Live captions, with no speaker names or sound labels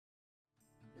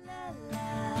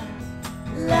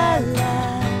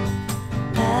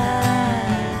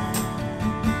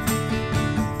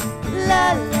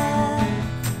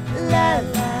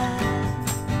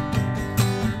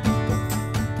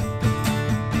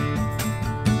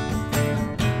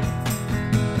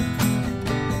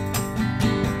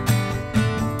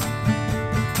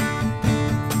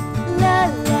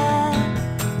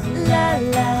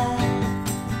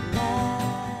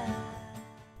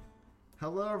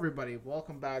everybody.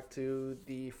 Welcome back to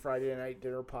the Friday Night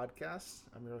Dinner Podcast.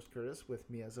 I'm your host, Curtis. With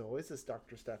me, as always, is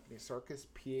Dr. Stephanie Sarkis,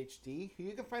 PhD, who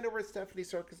you can find over at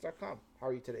stephaniesarkis.com. How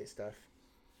are you today, Steph?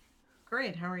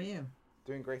 Great. How are you?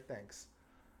 Doing great, thanks.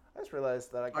 I just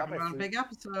realized that I got Talking my about food. a big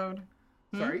episode.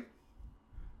 Sorry?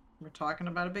 We're talking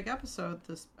about a big episode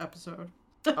this episode.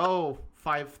 Oh,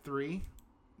 5-3,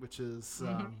 which is,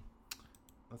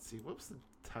 let's see, what was the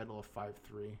title of 5-3? I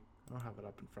don't have it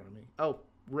up in front of me. Oh,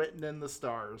 Written in the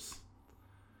Stars.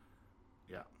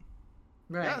 Yeah.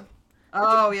 Right. Yeah.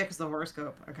 Oh, yeah, because the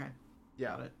horoscope. Okay.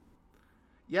 Yeah. Got it.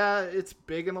 Yeah, it's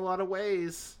big in a lot of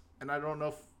ways. And I don't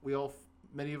know if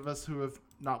many of us who have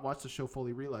not watched the show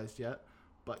fully realized yet.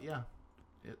 But yeah,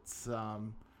 it's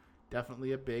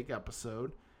definitely a big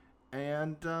episode.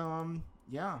 And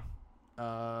yeah.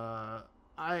 One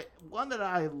that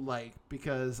I like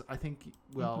because I think,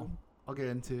 I'll get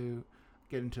into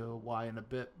why in a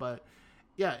bit. But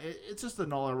yeah, it's just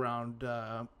an all-around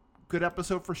good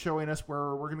episode for showing us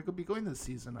where we're going to be going this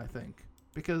season, I think.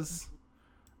 Because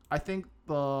I think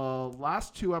the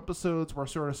last two episodes were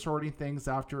sort of sorting things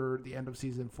after the end of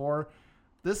season 4.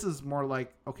 This is more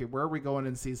like, okay, where are we going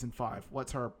in season 5?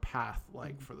 What's our path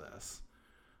like for this?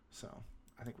 So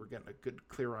I think we're getting a good,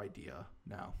 clear idea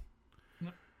now.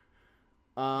 Yep.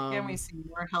 And we see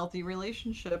more healthy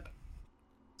relationship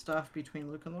stuff between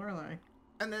Luke and Lorelai.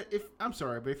 And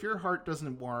if your heart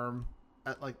doesn't warm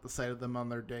at like the sight of them on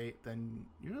their date, then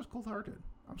you're just cold-hearted.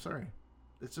 I'm sorry.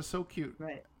 It's just so cute,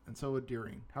 right, and so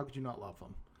endearing. How could you not love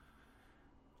them?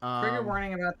 Trigger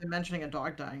warning about them mentioning a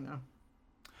dog dying, though.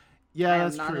 Yeah,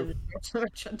 that's true.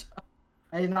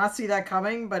 I did not see that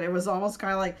coming, but it was almost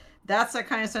kind of like that's that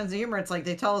kind of sense of humor. It's like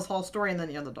they tell this whole story and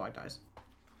then the dog dies.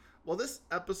 Well, this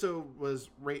episode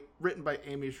was written by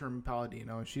Amy Sherman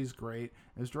Palladino, and she's great.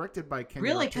 It was directed by Kenny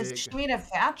Really? Ortega. Because she made a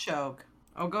fat joke.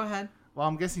 Oh, go ahead. Well,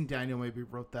 I'm guessing Daniel maybe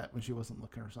wrote that when she wasn't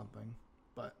looking or something.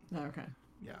 But okay.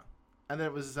 Yeah. And then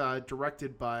it was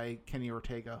directed by Kenny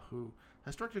Ortega, who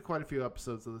has directed quite a few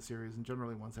episodes of the series, and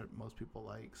generally ones that most people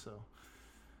like. So.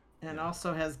 And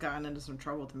also has gotten into some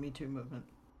trouble with the Me Too movement.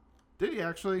 Did he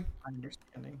actually? My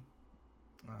understanding.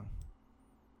 Oh.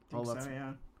 I think so,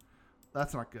 yeah.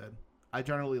 That's not good. I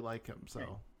generally like him,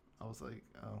 so I was like,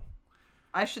 oh.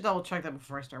 I should double check that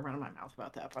before I start running my mouth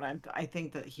about that, but I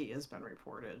think that he has been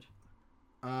reported.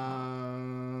 Here,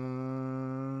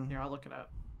 I'll look it up.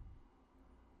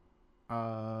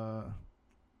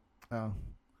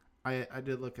 I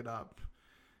did look it up.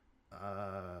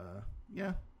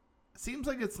 Yeah. Seems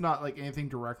like it's not like anything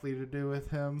directly to do with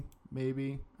him,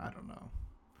 maybe. I don't know.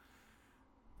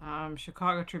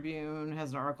 Chicago Tribune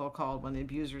has an article called "When the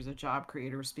Abuser is a Job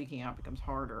Creator, Speaking Out Becomes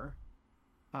Harder."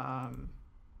 No.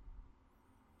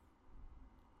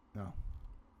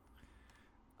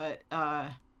 But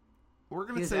we're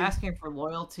gonna he was asking for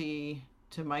loyalty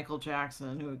to Michael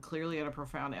Jackson, who clearly had a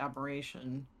profound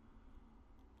aberration.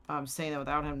 Saying that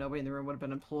without him, nobody in the room would have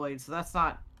been employed. So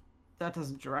that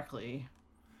doesn't directly.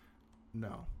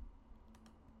 No.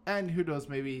 And who knows,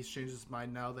 maybe he's changed his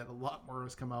mind now that a lot more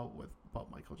has come out about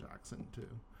Michael Jackson, too.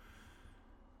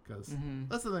 Because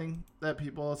that's the thing that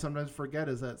people sometimes forget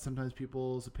is that sometimes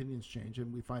people's opinions change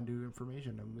and we find new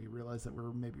information and we realize that we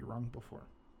were maybe wrong before.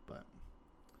 But,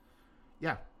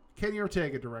 yeah, Kenny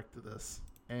Ortega directed this.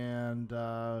 And,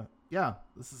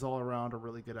 this is all around a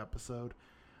really good episode.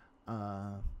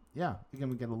 Again,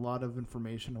 we get a lot of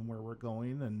information on where we're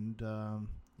going and,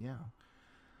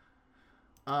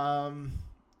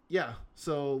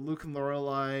 so Luke and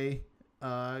Lorelai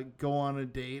go on a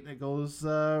date, and it goes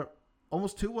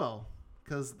almost too well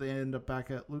because they end up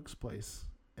back at Luke's place,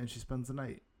 and she spends the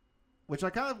night, which I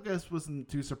kind of guess wasn't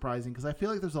too surprising because I feel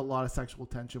like there's a lot of sexual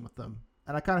tension with them,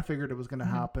 and I kind of figured it was going to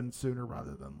happen sooner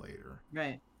rather than later.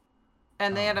 Right.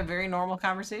 And they had a very normal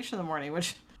conversation in the morning,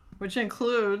 which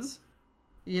includes,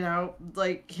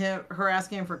 like her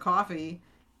asking him for coffee,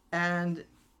 and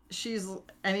he's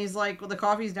like, well, the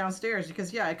coffee's downstairs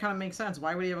because it kind of makes sense.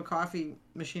 Why would he have a coffee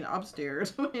machine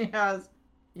upstairs when he has,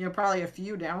 probably a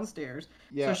few downstairs?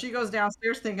 Yeah. So she goes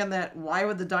downstairs thinking that why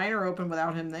would the diner open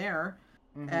without him there?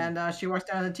 And she walks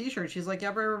down in a t-shirt. She's like,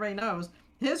 yep, everybody knows.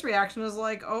 His reaction is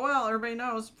like, oh, well, everybody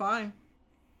knows. Fine.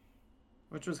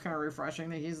 Which was kind of refreshing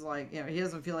that he's like, he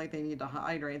doesn't feel like they need to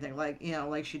hide or anything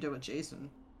like she did with Jason.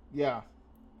 Yeah.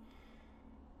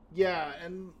 Yeah,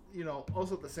 and,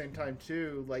 also at the same time,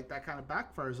 too, like, that kind of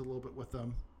backfires a little bit with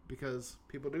them because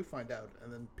people do find out,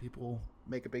 and then people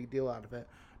make a big deal out of it.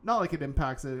 Not like it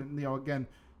impacts it, and, again,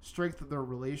 strength of their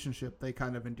relationship, they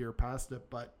kind of endear past it,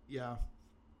 but, yeah.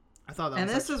 I thought that and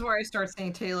this is where I start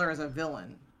seeing Taylor as a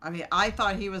villain. I mean, I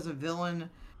thought he was a villain,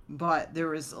 but there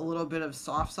was a little bit of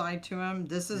soft side to him.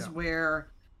 This is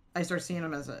where I start seeing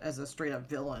him as a straight up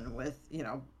villain with,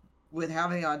 with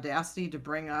having the audacity to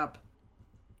bring up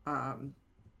um,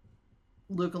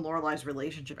 Luke and Lorelai's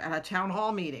relationship at a town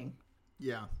hall meeting.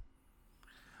 Yeah.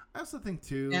 I also think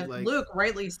too, And like, Luke,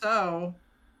 rightly so,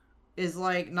 is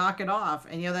like, knock it off.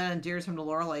 And that endears him to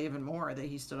Lorelai even more that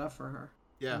he stood up for her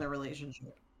yeah, in their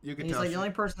relationship. you And could he's tell like, the only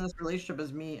person in this relationship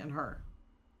is me and her.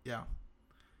 yeah,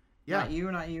 yeah, Not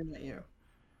you, not you, not you.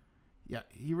 yeah.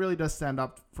 He really does stand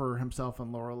up for himself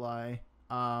and Lorelai.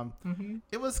 Mm-hmm.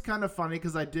 It was kind of funny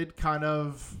because I did kind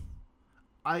of,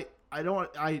 I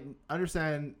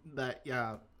understand that,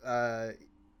 yeah.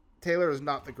 Taylor is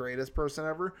not the greatest person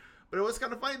ever, but it was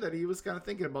kind of funny that he was kind of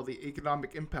thinking about the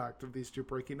economic impact of these two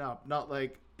breaking up. Not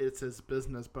like it's his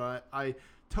business, but I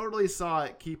totally saw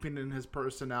it keeping in his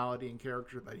personality and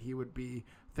character that he would be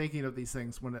thinking of these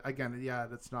things when, again, yeah,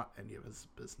 that's not any of his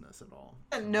business at all.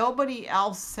 So. Nobody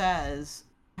else says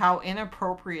how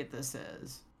inappropriate this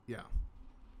is. Yeah.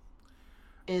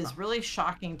 Is really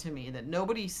shocking to me that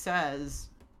nobody says,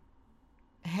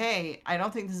 hey, I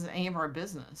don't think this is any of our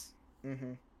business.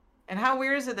 Mm-hmm. And how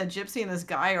weird is it that Gypsy and this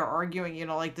guy are arguing,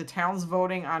 like the town's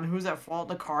voting on who's at fault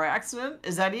in a car accident?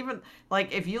 Is that even,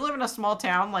 like, if you live in a small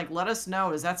town, like, let us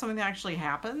know. Is that something that actually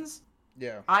happens?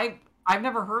 Yeah. I've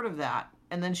never heard of that.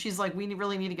 And then she's like, we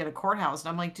really need to get a courthouse. And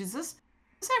I'm like, does this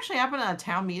actually happen at a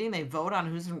town meeting? They vote on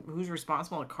who's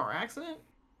responsible in a car accident?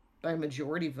 By a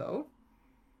majority vote?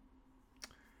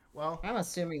 Well, I'm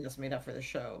assuming this made up for the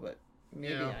show, but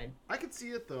maybe I could see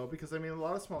it, though, because, I mean, a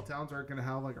lot of small towns aren't going to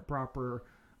have, like, a proper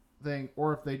thing,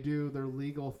 or if they do, their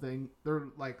legal thing, their,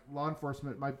 like, law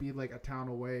enforcement might be, like, a town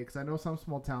away, because I know some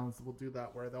small towns will do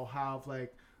that, where they'll have,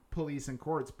 like, police and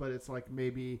courts, but it's, like,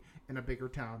 maybe in a bigger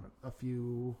town, a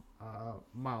few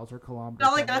miles or kilometers.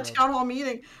 Not like a town hall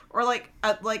meeting, or like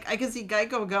I can see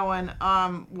Geico going,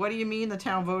 what do you mean the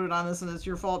town voted on this and it's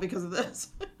your fault because of this?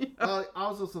 I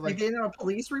was also like, they didn't have a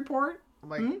police report. I'm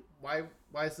like, why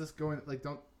is this going, like,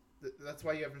 that's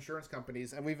why you have insurance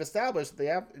companies, and we've established they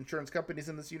have insurance companies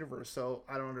in this universe, so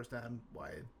I don't understand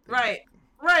why. Right,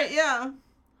 yeah,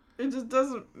 it just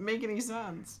doesn't make any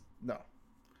sense. No.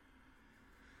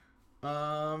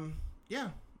 Yeah.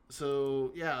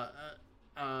 So yeah.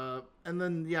 And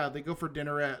then they go for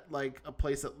dinner at, like, a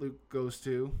place that Luke goes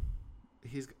to.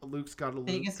 Luke's got a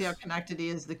Luke's. You can see how connected he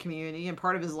is to the community and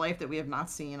part of his life that we have not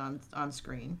seen on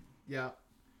screen. Yeah.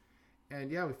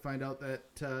 And we find out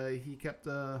that he kept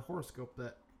a horoscope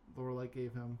that Lorelai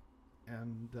gave him,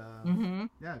 and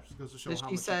it just goes to show how she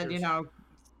much said,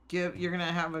 you're gonna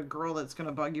have a girl that's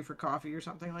gonna bug you for coffee or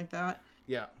something like that.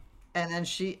 Yeah. And then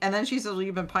she says, well,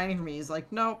 you've been pining for me. He's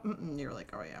like, no. You're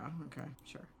like, oh yeah, okay,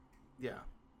 sure. Yeah.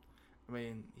 I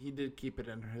mean, he did keep it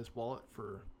in his wallet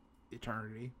for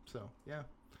eternity, so yeah.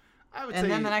 I would say.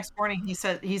 And then the next morning he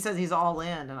says he's all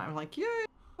in, and I'm like, yeah,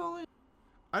 all in.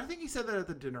 I think he said that at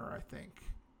the dinner, I think.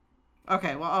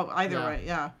 Okay, well, either way,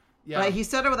 yeah. But he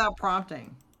said it without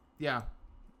prompting. Yeah.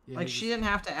 Like, she didn't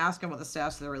have to ask him what the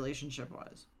status of their relationship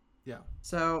was. Yeah.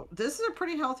 So this is a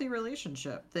pretty healthy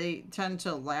relationship. They tend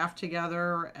to laugh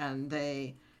together, and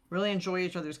they really enjoy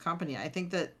each other's company. I think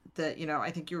that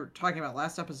I think you were talking about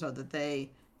last episode that they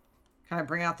kind of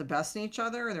bring out the best in each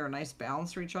other. They're a nice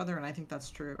balance for each other, and I think that's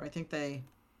true. I think they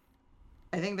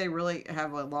really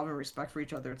have a love and respect for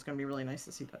each other. It's going to be really nice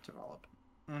to see that develop.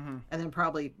 Mm-hmm. And then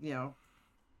probably,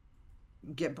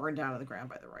 get burned down to the ground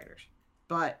by the writers.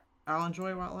 But I'll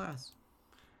enjoy while it lasts.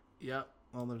 Yep.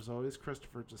 Well, there's always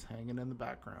Christopher just hanging in the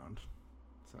background.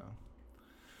 So.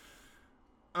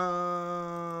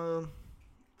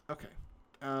 Okay.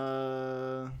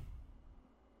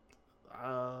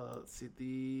 Let's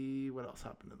see what else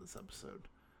happened in this episode.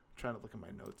 I'm trying to look at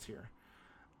my notes here.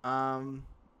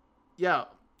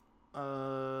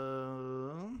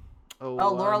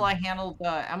 Lorelai handled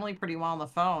Emily pretty well on the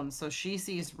phone, so she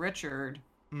sees Richard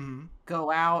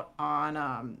go out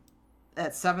on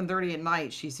at 7:30 at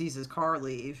night. She sees his car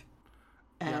leave,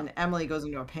 and Emily goes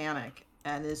into a panic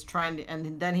and is trying to.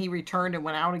 And then he returned and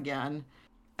went out again,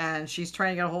 and she's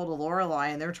trying to get a hold of Lorelai,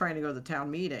 and they're trying to go to the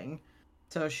town meeting.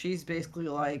 So she's basically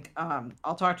like,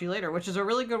 "I'll talk to you later," which is a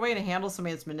really good way to handle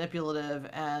somebody that's manipulative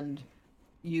and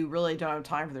you really don't have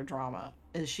time for their drama.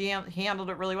 Is he handled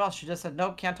it really well. She just said,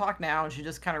 nope, can't talk now, and she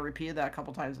just kind of repeated that a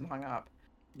couple times and hung up.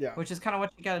 Yeah. Which is kind of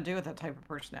what you got to do with that type of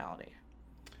personality.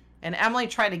 And Emily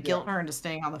tried to guilt her into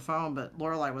staying on the phone, but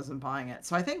Lorelai wasn't buying it.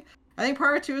 So I think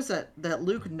part of it too is that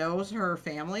Luke knows her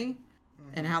family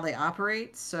and how they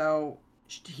operate, so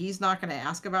he's not going to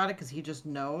ask about it because he just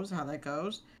knows how that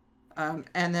goes. And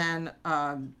then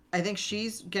I think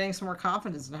she's getting some more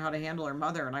confidence in how to handle her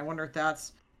mother, and I wonder if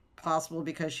that's possible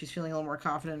because she's feeling a little more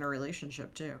confident in her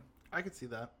relationship too. I could see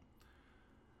that.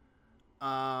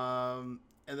 And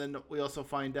then we also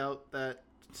find out that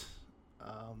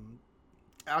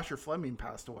Asher Fleming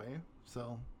passed away.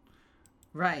 So,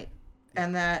 right,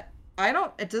 and that I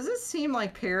don't. It doesn't seem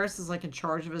like Paris is like in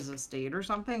charge of his estate or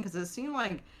something, because it seemed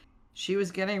like she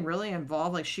was getting really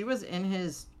involved. Like she was in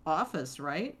his office,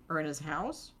 right, or in his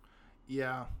house.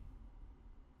 yeah,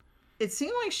 It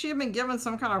seemed like she had been given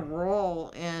some kind of role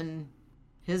in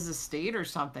his estate or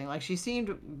something. Like she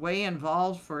seemed way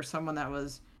involved for someone that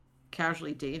was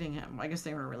casually dating him. I guess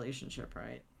they were in a relationship,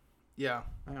 right? yeah,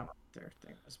 I don't know what their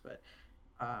thing was, but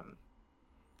um,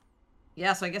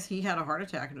 yeah. So I guess he had a heart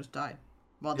attack and just died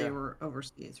while yeah, they were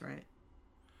overseas, right?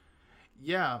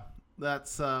 yeah.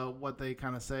 That's what they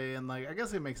kind of say, and like I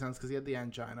guess it makes sense because he had the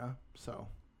angina, so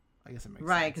I guess it makes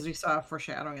Right, sense. because we saw a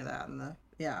foreshadowing of that in the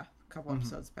a couple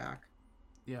episodes back.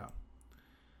 Yeah,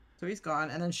 So he's gone,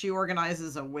 and then she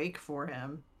organizes a wake for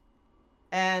him.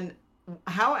 And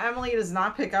how Emily does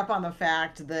not pick up on the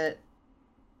fact that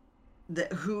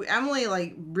who Emily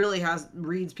like really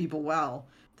reads people well.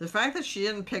 The fact that she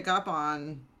didn't pick up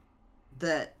on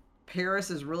that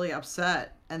Paris is really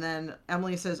upset, and then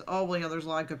Emily says, "Oh well, there's a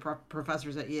lot of good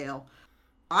professors at Yale."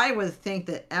 I would think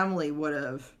that Emily would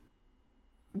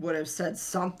have said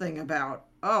something about,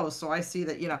 oh, so I see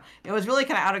that, it was really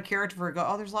kind of out of character for her to go,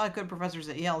 oh, there's a lot of good professors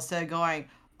at Yale, instead of going,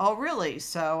 oh, really?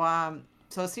 So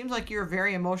it seems like you're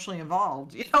very emotionally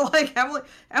involved. Like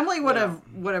Emily would have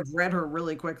read her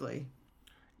really quickly.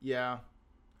 yeah,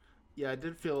 yeah. It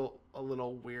did feel a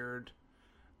little weird.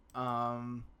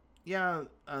 Yeah,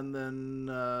 and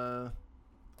then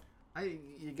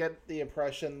you get the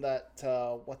impression that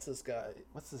what's this guy?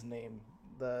 What's his name?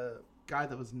 The guy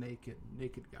that was naked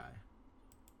guy.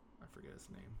 I forget his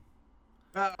name.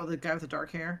 Oh, the guy with the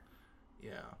dark hair?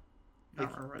 Yeah, I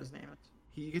don't remember what his name is.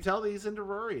 you can tell that he's into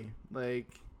Rory. Like,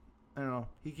 I don't know.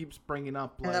 He keeps bringing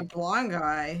up like And that blonde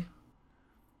guy.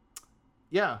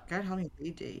 Yeah. God, how many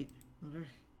they date?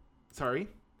 Sorry.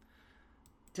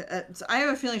 So I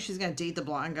have a feeling she's gonna date the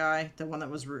blonde guy, the one that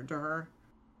was rude to her.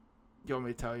 You want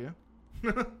me to tell you?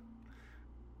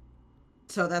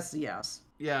 So that's a yes.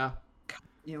 Yeah.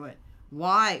 You know what?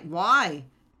 Why?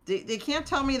 They can't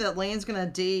tell me that Lane's gonna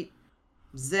date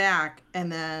Zach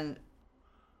and then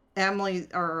Emily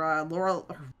or Laura.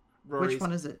 Rory's, which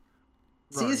one is it?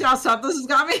 Rory. See how tough this has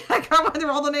got me? I can't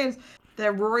remember all the names.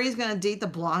 That Rory's gonna date the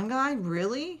blonde guy?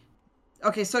 Really?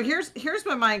 Okay, so here's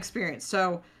been my experience.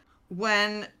 So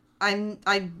when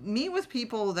I meet with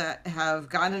people that have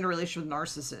gotten into a relationship with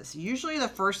narcissists, usually the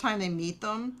first time they meet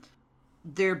them,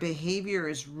 their behavior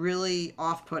is really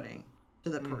off-putting to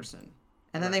the person.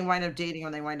 And then they wind up dating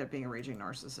when they wind up being a raging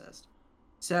narcissist.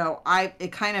 So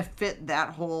it kind of fit that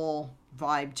whole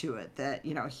vibe to it, that,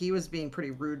 he was being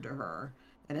pretty rude to her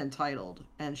and entitled.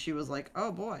 And she was like,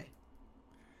 oh boy.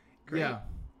 Great. Yeah.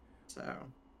 So,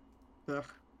 ugh.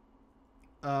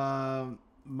 I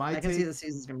can see the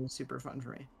season's going to be super fun for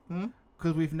me.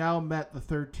 Because we've now met the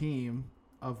third team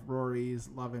of Rory's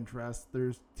love interest.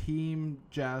 There's Team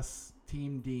Jess,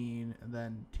 Team Dean, and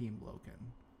then Team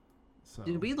Logan. So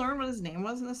did we learn what his name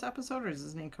was in this episode, or does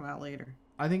his name come out later?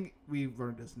 I think we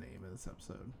learned his name in this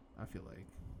episode. I feel like.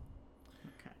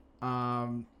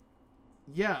 Okay.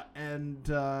 Yeah, and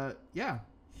yeah,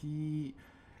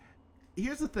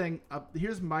 Here's the thing.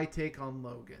 Here's my take on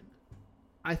Logan.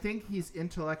 I think he's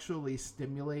intellectually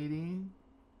stimulating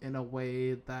in a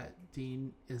way that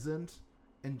Dean isn't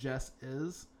and Jess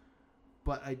is,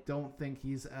 but I don't think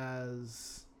he's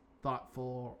as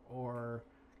thoughtful or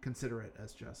considerate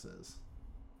as Jess is.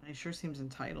 He sure seems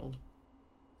entitled.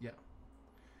 Yeah.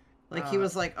 Like he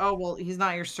was like, oh, well, he's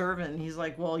not your servant. And he's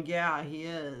like, well, yeah, he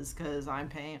is, because I'm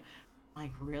paying.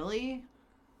 Like, really?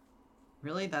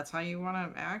 Really? That's how you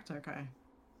want to act? Okay.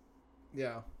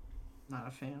 Yeah. Not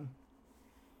a fan.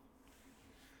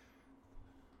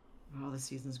 Oh, this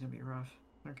season's going to be rough.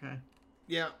 Okay.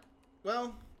 Yeah.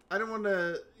 Well, I don't want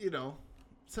to,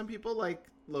 some people like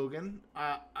Logan.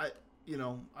 I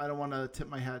don't want to tip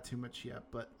my hat too much yet,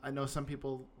 but I know some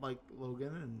people like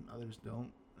Logan and others don't.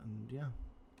 And yeah.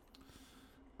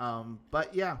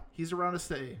 But yeah, he's around to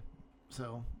stay.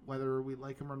 So whether we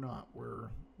like him or not, we're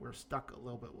stuck a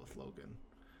little bit with Logan.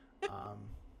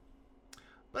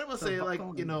 But I will say, like,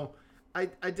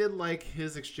 I did like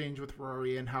his exchange with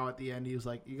Rory and how at the end he was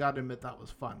like, you got to admit that was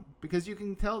fun. Because you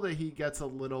can tell that he gets a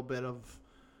little bit of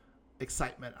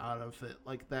excitement out of it.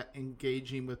 Like that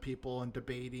engaging with people and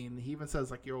debating. He even says,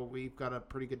 like, we've got a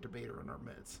pretty good debater in our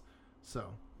midst.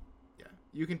 So, yeah.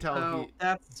 You can tell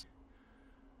that's...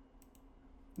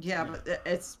 Yeah,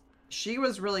 but she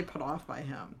was really put off by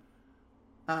him.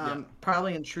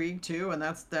 Probably intrigued too, and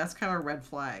that's kind of a red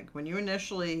flag. When you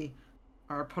initially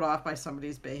are put off by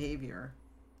somebody's behavior,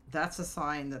 that's a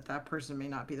sign that that person may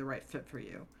not be the right fit for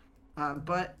you.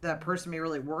 But that person may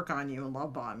really work on you and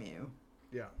love bomb you.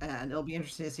 Yeah. And it'll be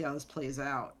interesting to see how this plays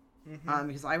out. Mm-hmm.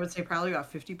 Because I would say probably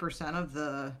about 50% of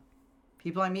the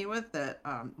people I meet with that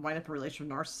wind up in a relationship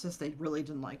with narcissists, they really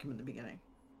didn't like him in the beginning.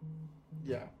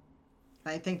 Yeah.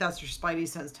 I think that's your spidey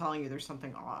sense telling you there's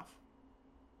something off.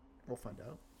 We'll find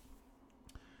out.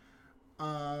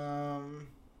 All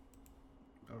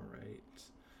right.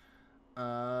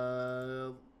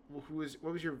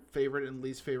 What was your favorite and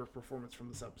least favorite performance from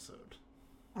this episode?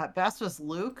 Best was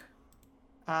Luke.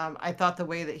 I thought the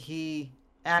way that he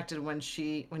acted when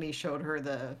he showed her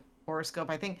the horoscope,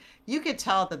 I think you could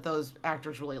tell that those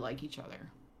actors really like each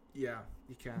other. Yeah,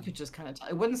 you can. You could just kind of tell.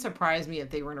 It wouldn't surprise me if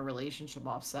they were in a relationship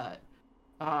offset.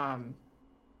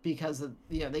 Because of,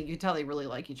 you could tell they really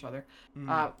like each other.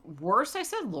 Worst, I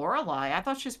said Lorelai. I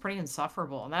thought she was pretty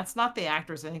insufferable, and that's not the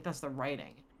actors. I think that's the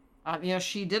writing.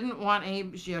 She didn't want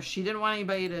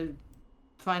anybody to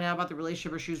find out about the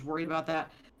relationship, or she was worried about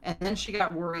that. And then she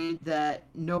got worried that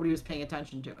nobody was paying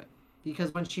attention to it,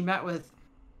 because when she met with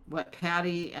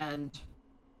Patty and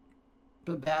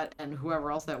Babette and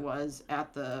whoever else that was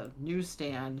at the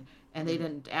newsstand, and they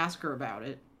didn't ask her about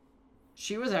it,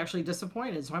 she was actually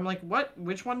disappointed. So I'm like, what?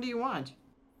 Which one do you want?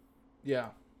 Yeah.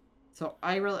 So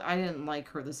I didn't like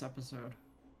her this episode.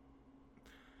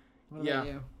 What about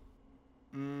you?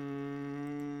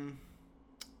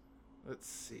 Let's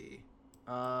see.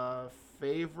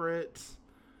 Favorite,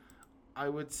 I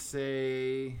would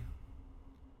say,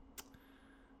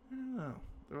 I don't know.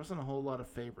 There wasn't a whole lot of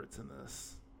favorites in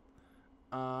this.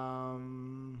 I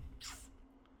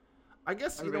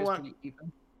guess, you know what?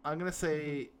 I'm going to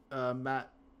say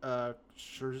Matt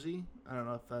Scherzy. I don't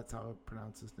know if that's how I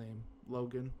pronounce his name.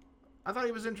 Logan. I thought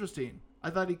he was interesting. I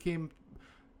thought he came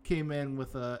in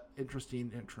with a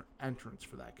interesting entrance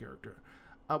for that character.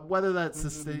 Whether that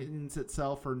sustains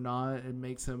itself or not and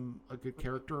makes him a good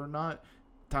character or not,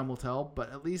 time will tell.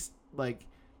 But at least, like,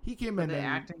 he came in and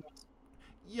acting.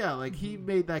 Yeah, like he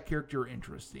made that character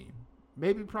interesting.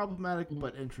 Maybe problematic,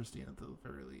 but interesting at the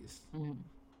very least. And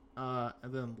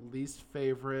then least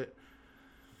favorite.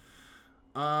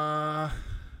 I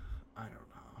don't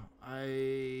know.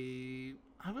 I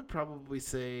would probably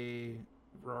say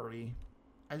Rory.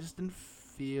 I just didn't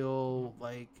feel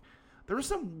like there were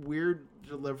some weird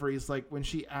deliveries, like when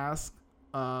she asked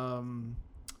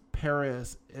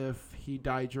Paris if he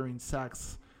died during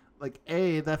sex. Like,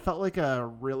 that felt like a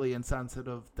really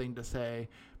insensitive thing to say,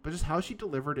 but just how she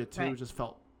delivered it too just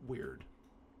felt weird.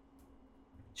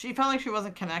 She felt like she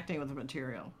wasn't connecting with the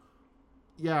material.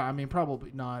 Yeah, I mean,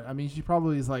 probably not. I mean, she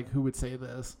probably is like, who would say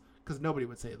this? Because nobody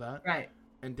would say that. Right.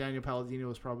 And Daniel Palladino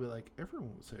was probably like,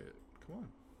 everyone would say it. Come on.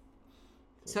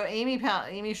 So Amy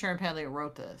Sherman Palladino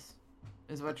wrote this,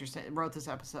 is what you're saying. Wrote this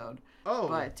episode. Oh.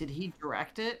 But did he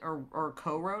direct it or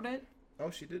co-wrote it? Oh,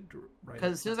 she did write it.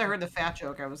 Because as soon as I heard the fat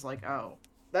joke, I was like, oh.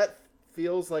 That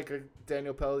feels like a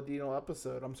Daniel Palladino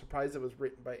episode. I'm surprised it was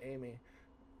written by Amy.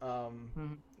 Yeah.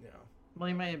 Well,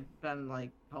 he may have been,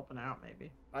 like, helping out,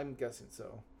 maybe. I'm guessing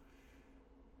so.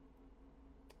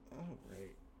 Oh,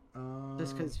 great.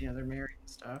 Just because, they're married and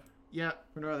stuff. Yeah.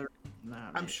 For no other reason.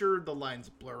 I'm sure the lines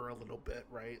blur a little bit,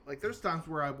 right? Like, there's times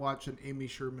where I watch an Amy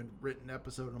Sherman written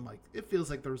episode, and I'm like, it feels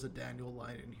like there's a Daniel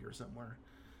line in here somewhere.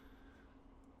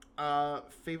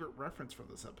 Favorite reference from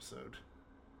this episode?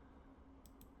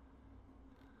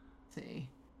 Let's see.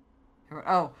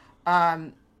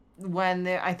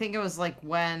 I think it was like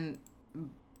when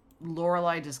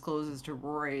Lorelai discloses to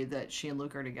Rory that she and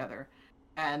Luke are together.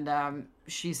 And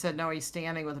she said, no, he's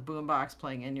standing with a boombox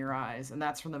playing In Your Eyes. And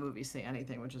that's from the movie Say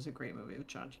Anything, which is a great movie with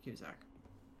John Cusack.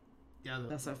 Yeah.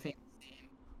 That's a famous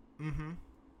scene.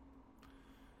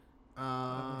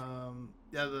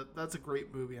 That's a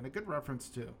great movie and a good reference,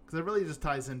 too. Because it really just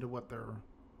ties into what they're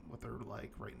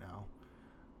like right now.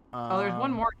 There's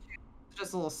one more, too.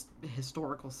 Just a little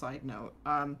historical side note.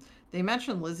 They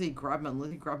mentioned Lizzie Grubman.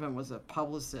 Lizzie Grubman was a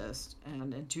publicist,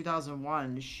 and in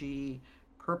 2001, she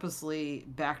purposely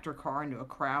backed her car into a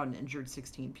crowd and injured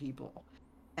 16 people.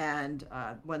 And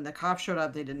when the cops showed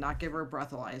up, they did not give her a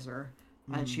breathalyzer,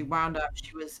 and she wound up.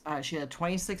 She had a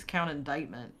 26-count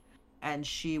indictment, and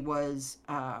she was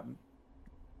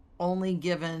only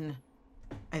given,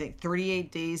 I think,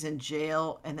 38 days in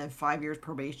jail and then 5 years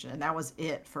probation, and that was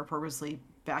it for purposely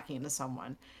backing into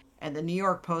someone. And the New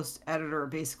York Post editor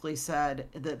basically said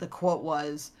that the quote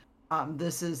was,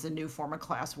 this is the new form of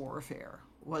class warfare,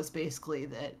 was basically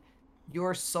that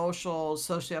your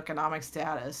socioeconomic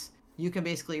status, you can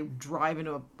basically drive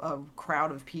into a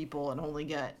crowd of people and only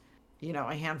get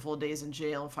a handful of days in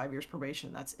jail and 5 years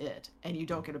probation. That's it. And you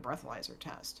don't get a breathalyzer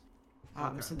test.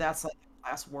 Okay. So that's like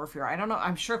class warfare. I don't know.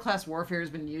 I'm sure class warfare has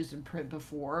been used in print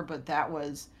before, but that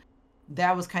was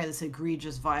kind of this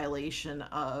egregious violation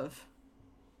of,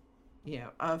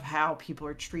 of how people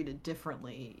are treated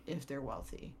differently if they're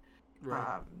wealthy.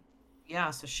 Right.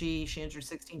 Yeah. So she injured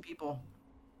 16 people.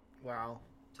 Wow.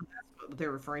 So that's what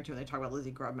they're referring to when they talk about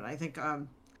Lizzie Grubman. I think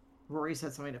Rory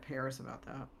said something to Paris about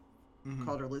that. Mm-hmm.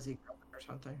 Called her Lizzie Grubman or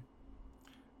something.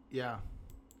 Yeah.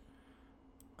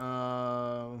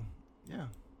 Yeah.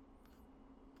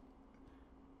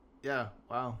 Yeah.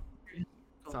 Wow.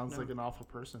 Sounds like an awful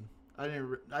person. I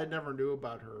never knew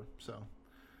about her. So.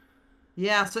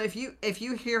 Yeah. So if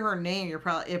you hear her name,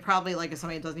 it probably like is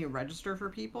something that doesn't even register for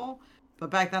people. But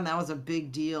back then, that was a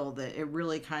big deal. That it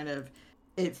really kind of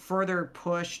it further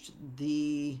pushed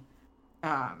the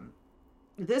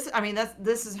this. I mean,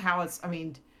 this is how it's. I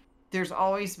mean, there's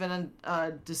always been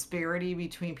a disparity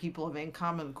between people of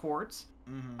income and courts.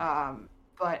 Mm-hmm.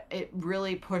 But it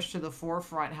really pushed to the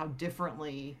forefront how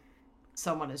differently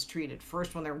someone is treated.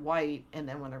 First when they're white, and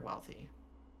then when they're wealthy.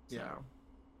 So. Yeah.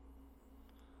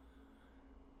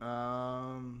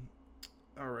 All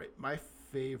right. My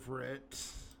favorite.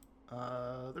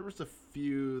 There was a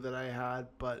few that I had,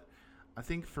 but I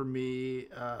think for me,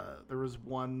 there was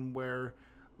one where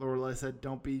Lorelai said,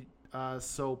 "Don't be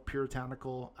so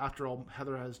puritanical." After all,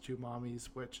 Heather has two mommies,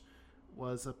 which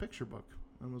was a picture book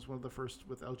and was one of the first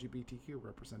with LGBTQ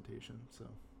representation. So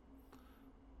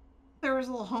There was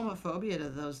a little homophobia to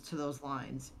those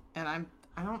lines, and I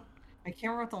don't I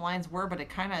can't remember what the lines were, but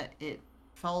it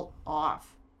felt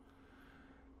off.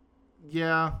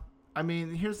 yeah, I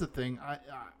mean, here's the thing.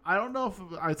 I don't know if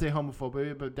I'd say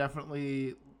homophobia, but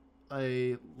definitely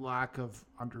a lack of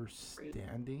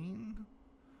understanding.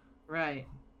 Right.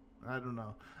 I don't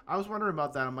know. I was wondering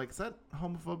about that. I'm like, is that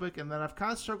homophobic? And then I've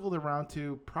kind of struggled around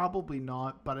to probably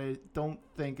not, but I don't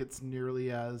think it's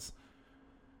nearly as.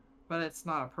 But it's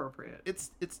not appropriate.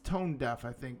 It's tone deaf,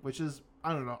 I think, which is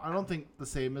I don't know. I don't think the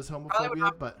same as Probably would homophobia,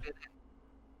 not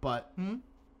but Hmm?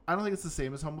 I don't think it's the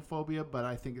same as homophobia, but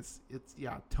I think it's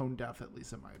tone deaf, at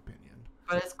least in my opinion.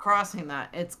 But it's crossing that.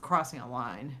 It's crossing a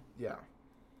line. Yeah.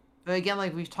 But again,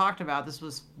 like we've talked about, this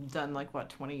was done like what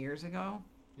 20 years ago,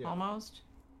 Yeah. almost.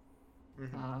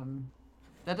 Mm-hmm.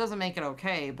 That doesn't make it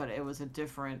okay, but it was a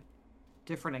different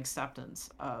acceptance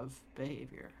of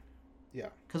behavior. Yeah.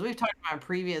 Because we've talked about in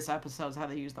previous episodes how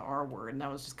they use the R word, and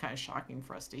that was just kind of shocking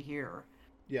for us to hear.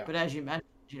 Yeah. But as you mentioned,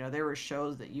 there were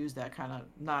shows that used that kind of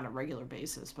not on a regular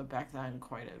basis, but back then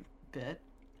quite a bit.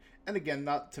 And again,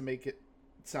 not to make it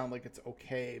sound like it's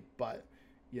okay, but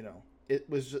it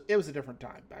was a different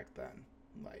time back then.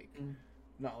 Like,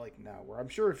 not like now, where I'm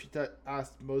sure if you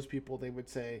asked most people, they would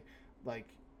say, like,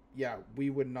 yeah, we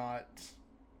would not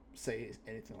say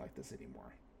anything like this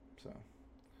anymore. So.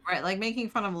 Right, like making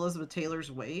fun of Elizabeth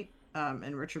Taylor's weight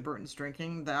and Richard Burton's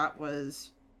drinking, that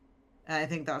was, and I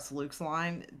think that's Luke's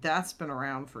line, that's been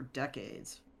around for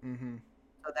decades. Mm-hmm.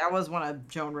 So that was one of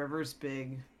Joan Rivers'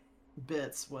 big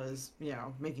bits was,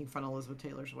 making fun of Elizabeth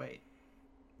Taylor's weight.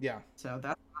 Yeah. So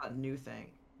that's not a new thing.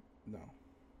 No.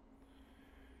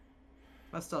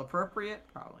 But still appropriate?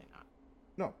 Probably not.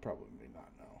 No, probably not,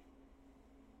 no.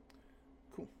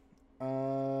 Cool.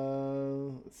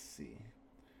 Let's see.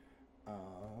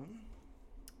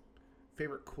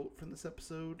 Favorite quote from this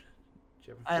episode?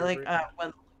 Do you have a favorite? I like when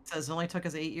it says it only took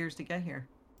us 8 years to get here.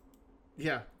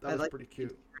 Yeah, that was pretty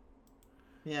cute.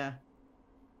 Yeah.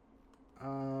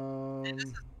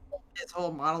 His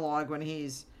whole monologue when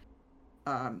he's,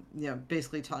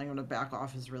 basically telling him to back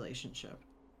off his relationship.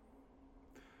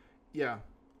 Yeah,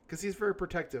 because he's very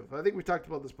protective. I think we talked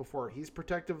about this before. He's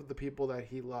protective of the people that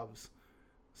he loves.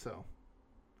 So,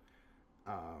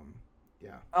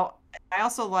 yeah. Oh, I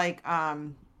also like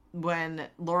when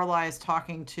Lorelai is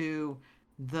talking to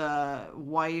the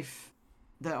wife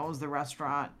that owns the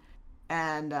restaurant,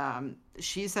 and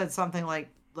she said something like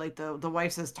the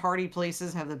wife says tardy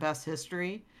places have the best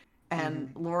history,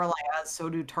 and Lorelai adds, so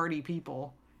do tardy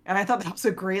people. And I thought that was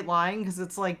a great line because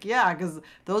it's like, yeah, because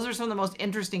those are some of the most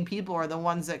interesting people are the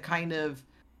ones that kind of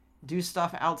do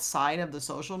stuff outside of the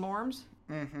social norms.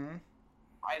 Mm-hmm.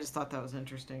 I just thought that was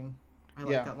interesting. I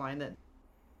like that line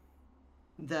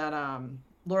that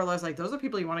Lorelai's like, those are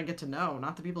people you want to get to know,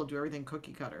 not the people who do everything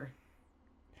cookie cutter.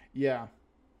 Yeah.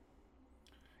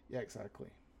 Yeah, exactly.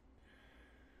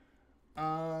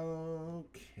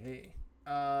 Okay.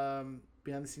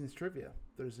 Behind the scenes trivia.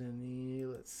 If there's any,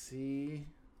 let's see.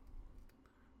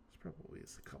 There's probably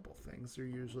a couple things. There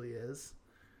usually is.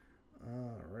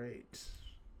 All right.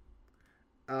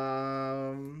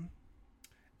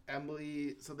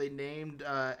 Emily. So they named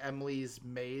Emily's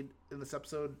maid in this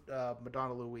episode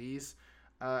Madonna Louise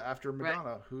after Right.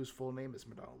 Madonna, whose full name is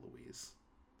Madonna Louise.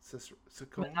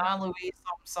 Sicone? Madonna Louise,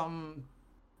 some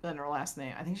than her last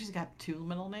name. I think she's got two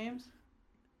middle names.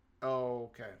 Oh,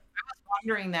 okay.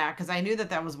 Wondering that because I knew that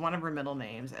that was one of her middle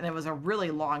names, and it was a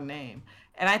really long name.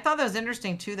 And I thought that was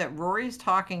interesting too that Rory's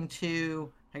talking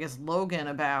to, I guess, Logan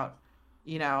about,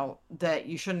 that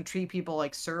you shouldn't treat people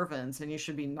like servants and you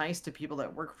should be nice to people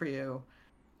that work for you.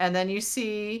 And then you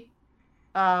see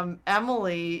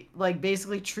Emily like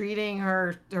basically treating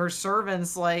her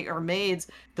servants like or maids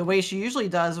the way she usually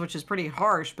does, which is pretty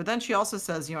harsh. But then she also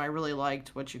says, I really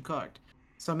liked what you cooked.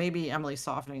 So maybe Emily's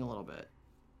softening a little bit.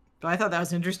 But I thought that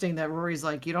was interesting that Rory's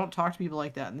like, you don't talk to people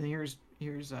like that, and then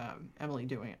here's Emily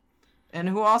doing it, and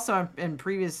who also in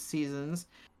previous seasons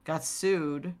got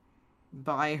sued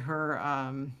by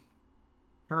her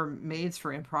maids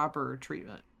for improper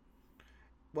treatment.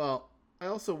 Well, I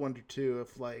also wonder too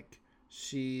if like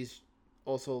she's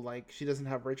also like she doesn't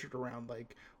have Richard around.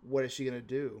 Like, what is she gonna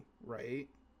do? Right.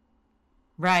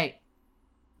 Right.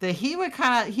 That he would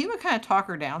kind of talk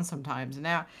her down sometimes. And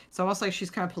now it's almost like she's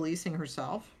kind of policing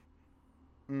herself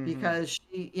Mm-hmm. because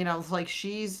it's like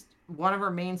she's one of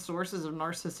her main sources of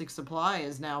narcissistic supply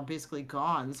is now basically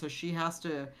gone, so she has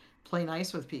to play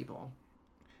nice with people,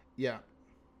 Yeah.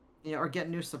 or get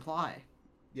new supply.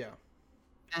 Yeah.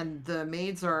 And the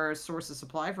maids are a source of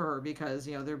supply for her because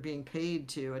they're being paid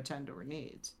to attend to her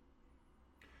needs.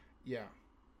 Yeah.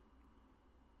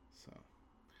 So.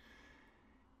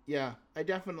 Yeah, I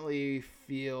definitely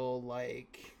feel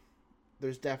like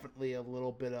there's definitely a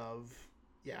little bit of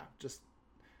just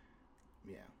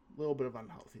a little bit of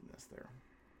unhealthiness there.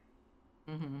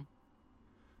 Mm-hmm.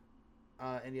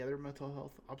 Any other mental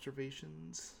health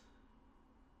observations?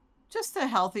 Just a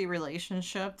healthy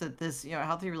relationship, that this a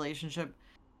healthy relationship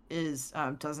is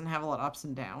doesn't have a lot of ups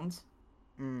and downs.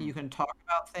 Mm. You can talk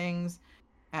about things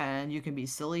and you can be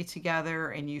silly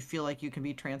together and you feel like you can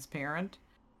be transparent.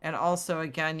 And also,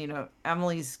 again,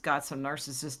 Emily's got some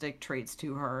narcissistic traits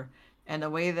to her. And the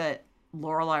way that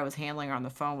Lorelai was handling her on the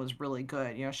phone was really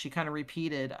good. She kind of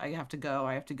repeated, I have to go,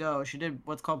 I have to go. She did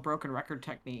what's called broken record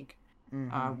technique,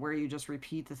 Mm-hmm. where you just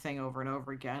repeat the thing over and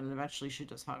over again. And eventually she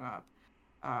just hung up.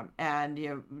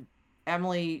 And,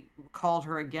 Emily called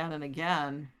her again and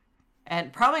again.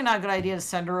 And probably not a good idea to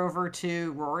send her over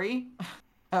to Rory.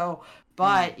 Oh,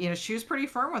 Mm. but she was pretty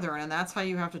firm with her, and that's how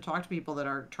you have to talk to people that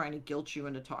are trying to guilt you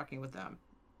into talking with them.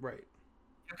 Right.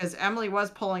 Because Emily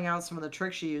was pulling out some of the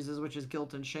tricks she uses, which is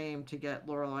guilt and shame, to get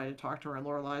Lorelai to talk to her, and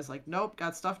Lorelai's like, "Nope,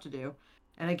 got stuff to do."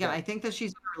 And again, Yeah. I think that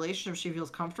she's in a relationship she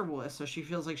feels comfortable with, so she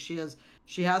feels like she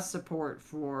has support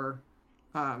for,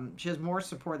 she has more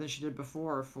support than she did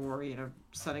before for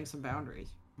setting some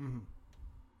boundaries. Mm-hmm.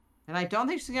 And I don't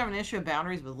think she's gonna have an issue with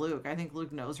boundaries with Luke. I think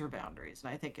Luke knows her boundaries,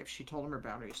 and I think if she told him her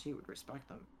boundaries, he would respect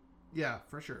them. Yeah,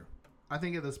 for sure. I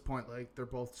think at this point, like they're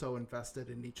both so invested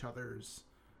in each other's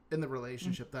in the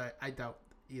relationship that I doubt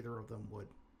either of them would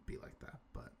be like that.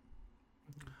 But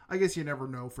I guess you never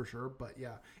know for sure. But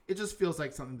yeah, it just feels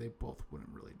like something they both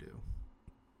wouldn't really do.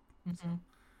 So Mm-hmm.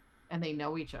 And they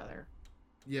know each other.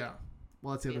 yeah,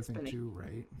 well that's the other It's thing been. too,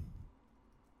 right?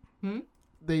 Hmm?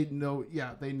 They know,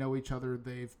 yeah, they know each other.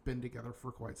 They've been together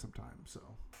for quite some time. So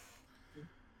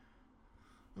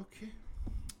okay,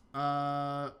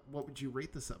 what would you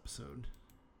rate this episode?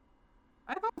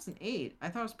 I thought it was an 8. I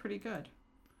thought it was pretty good.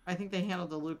 I think they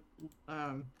handled the Luke.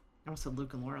 I almost said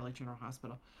Luke and Lorelai General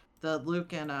Hospital. The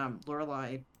Luke and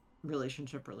Lorelai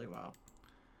relationship really well.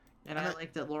 And And I I,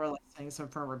 like that Lorelai setting some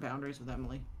firmer boundaries with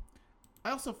Emily.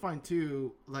 I also find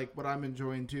too, like what I'm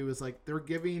enjoying too is like they're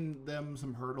giving them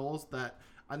some hurdles that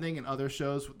I think in other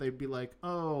shows they'd be like,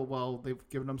 oh well, they've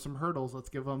given them some hurdles. Let's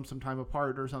give them some time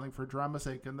apart or something for drama's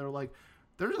sake. And they're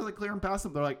just like clearing past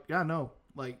them. They're like, yeah, no,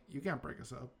 like you can't break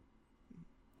us up.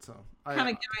 So Kind of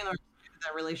giving them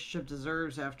that relationship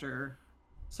deserves after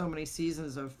so many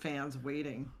seasons of fans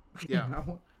waiting. You yeah,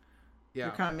 know, they're yeah,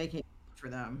 kind of making it for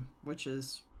them, which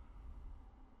is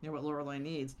what Lorelai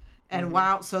needs. And mm-hmm.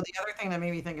 wow, so the other thing that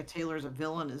made me think of Taylor as a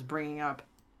villain is bringing up,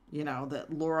 that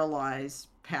Lorelai's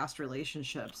past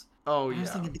relationships. Oh And I was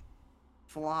yeah, thinking,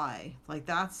 Fly, like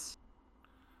that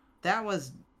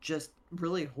was just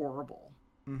really horrible.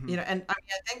 mm-hmm. And I mean,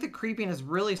 I think the creepiness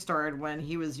really started when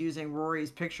he was using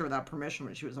Rory's picture without permission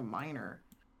when she was a minor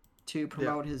to Yeah,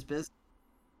 promote his business.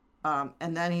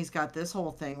 And then he's got this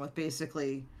whole thing with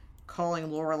basically calling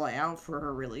Lorelai out for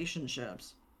her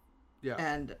relationships, yeah,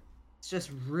 and it's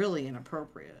just really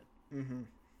inappropriate. mm-hmm.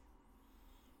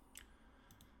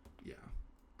 Yeah.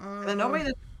 And then nobody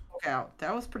that spoke out.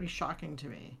 That was pretty shocking to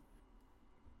me.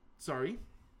 Sorry.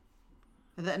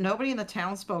 that nobody in the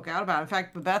town spoke out about. In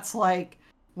fact, Babette's like,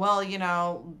 well,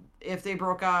 if they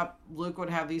broke up, Luke would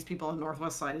have these people on the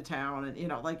northwest side of town,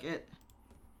 and like it.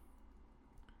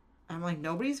 I'm like,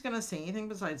 nobody's gonna say anything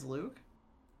besides Luke.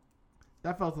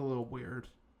 That felt a little weird.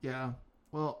 Yeah.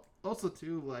 Well, also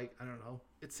too, like, I don't know.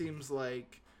 It seems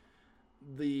like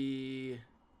the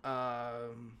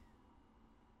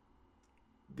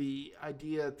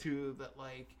idea too that,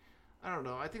 like, I don't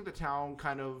know. I think the town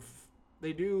kind of,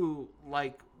 they do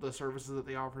like the services that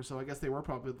they offer, so I guess they were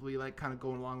probably like kind of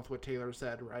going along with what Taylor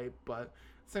said, right? But at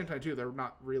the same time too, they're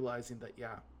not realizing that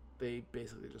they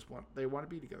basically just want to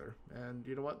be together, and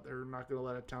you know what? They're not going to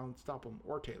let a town stop them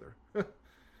or Taylor.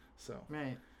 So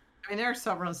right. I mean, there are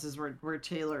several instances where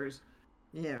Taylor's,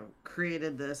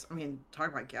 created this. I mean,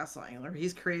 talk about gaslighting.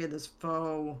 He's created this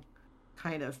faux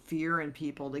kind of fear in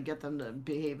people to get them to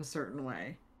behave a certain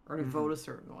way or to vote a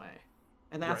certain way,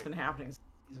 and that's been happening since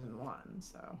season 1.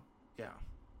 So yeah.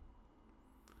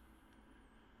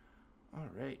 All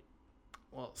right.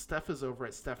 Well, Steph is over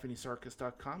at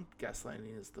stephaniesarkis.com.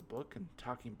 Gaslighting is the book, and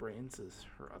Talking Brains is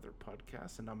her other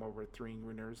podcast. And I'm over at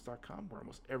 3angrynerds.com, where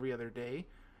almost every other day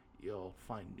you'll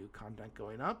find new content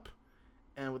going up.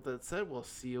 And with that said, we'll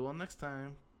see you all next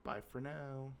time. Bye for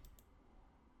now.